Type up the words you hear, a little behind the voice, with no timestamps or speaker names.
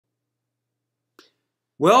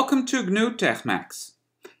Welcome to GNU TeXmacs.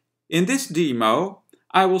 In this demo,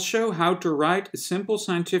 I will show how to write a simple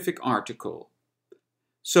scientific article.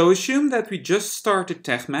 So assume that we just started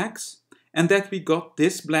TeXmacs and that we got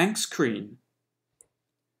this blank screen.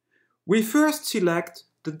 We first select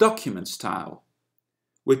the document style,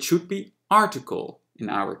 which should be article in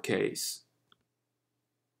our case.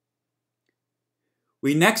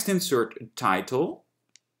 We next insert a title.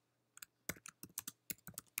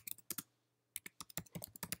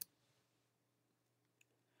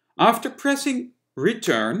 After pressing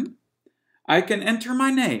return, I can enter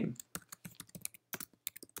my name.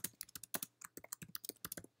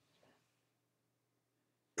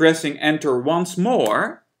 Pressing enter once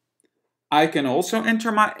more, I can also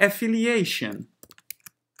enter my affiliation.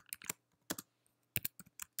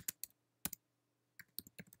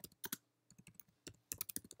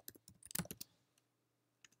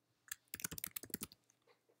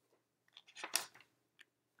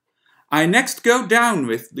 I next go down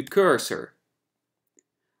with the cursor.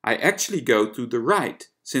 I actually go to the right,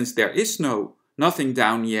 since there is nothing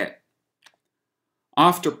down yet.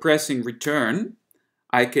 After pressing return,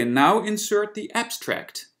 I can now insert the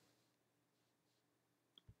abstract.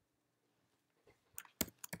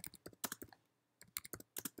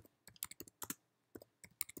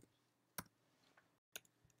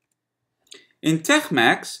 In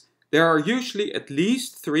TeXmacs, there are usually at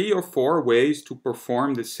least 3 or 4 ways to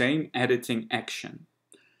perform the same editing action.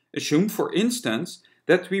 Assume, for instance,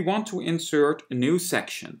 that we want to insert a new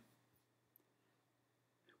section.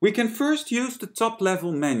 We can first use the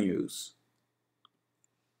top-level menus.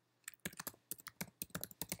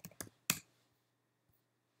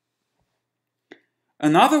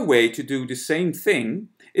 Another way to do the same thing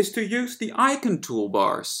is to use the icon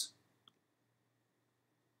toolbars.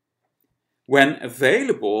 When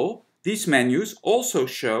available, these menus also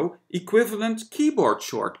show equivalent keyboard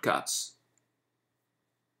shortcuts.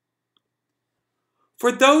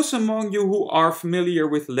 For those among you who are familiar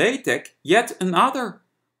with LaTeX, yet another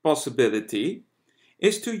possibility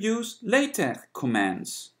is to use LaTeX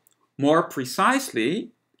commands. More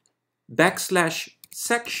precisely,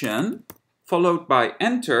 \section followed by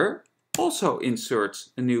enter also inserts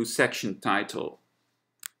a new section title.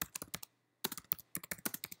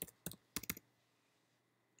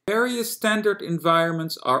 Various standard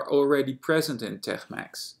environments are already present in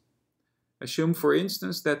TeXmacs. Assume, for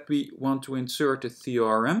instance, that we want to insert a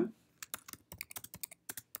theorem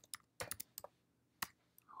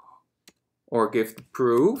or give the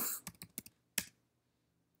proof.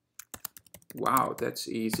 Wow, that's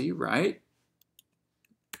easy, right?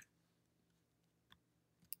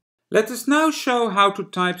 Let us now show how to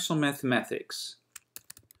type some mathematics.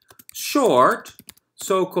 Short,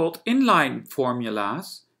 so-called inline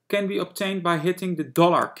formulas can be obtained by hitting the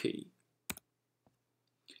 $ key.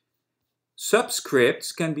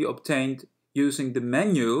 Subscripts can be obtained using the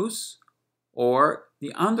menus or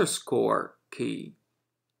the underscore key.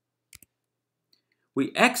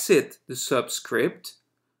 We exit the subscript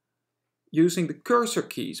using the cursor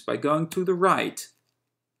keys by going to the right.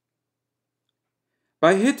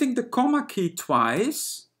 By hitting the comma key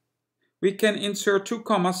twice, we can insert 2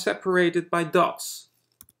 commas separated by dots.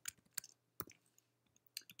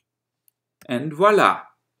 And voila!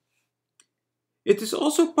 It is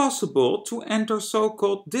also possible to enter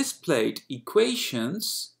so-called displayed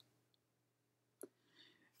equations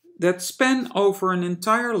that span over an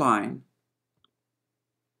entire line.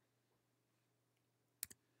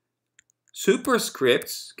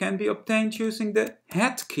 Superscripts can be obtained using the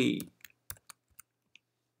head key.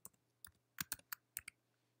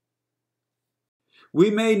 We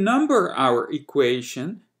may number our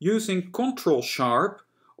equation using Ctrl#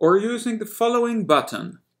 or using the following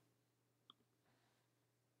button.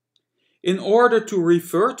 In order to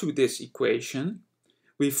refer to this equation,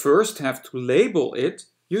 we first have to label it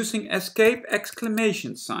using escape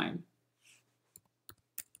exclamation sign.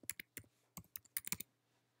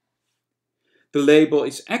 The label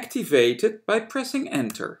is activated by pressing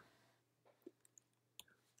enter.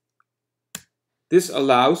 This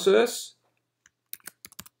allows us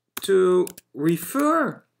to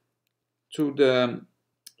refer to the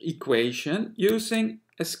equation using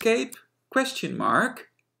escape ?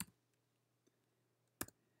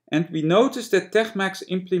 And we notice that TeXmacs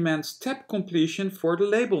implements tab completion for the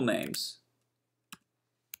label names.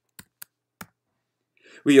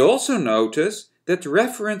 We also notice that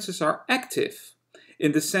references are active,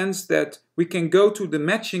 in the sense that we can go to the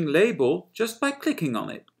matching label just by clicking on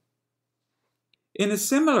it. In a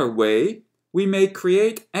similar way, we may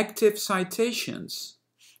create active citations.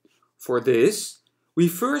 For this, we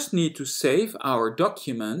first need to save our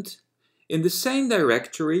document in the same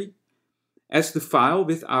directory as the file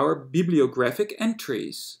with our bibliographic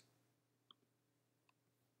entries.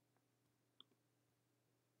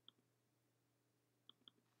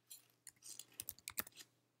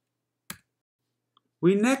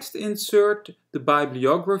 We next insert the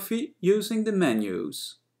bibliography using the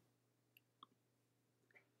menus.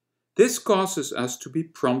 This causes us to be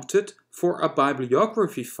prompted for a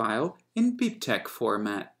bibliography file in bibtec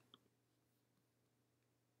format.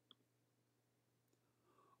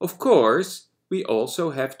 Of course, we also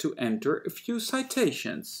have to enter a few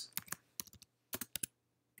citations.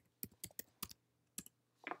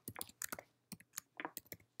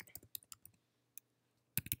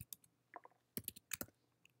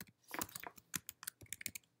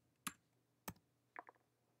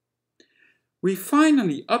 We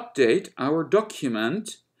finally update our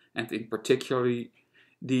document, and in particular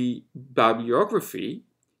the bibliography,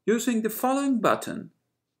 using the following button.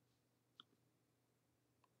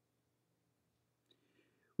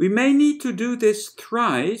 We may need to do this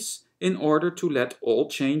thrice in order to let all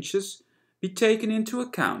changes be taken into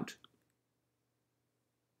account.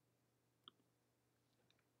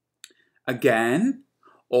 Again,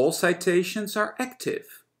 all citations are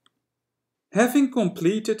active. Having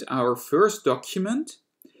completed our first document,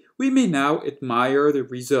 we may now admire the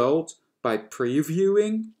result by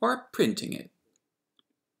previewing or printing it.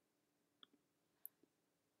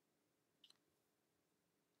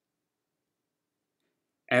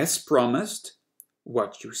 As promised,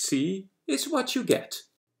 what you see is what you get.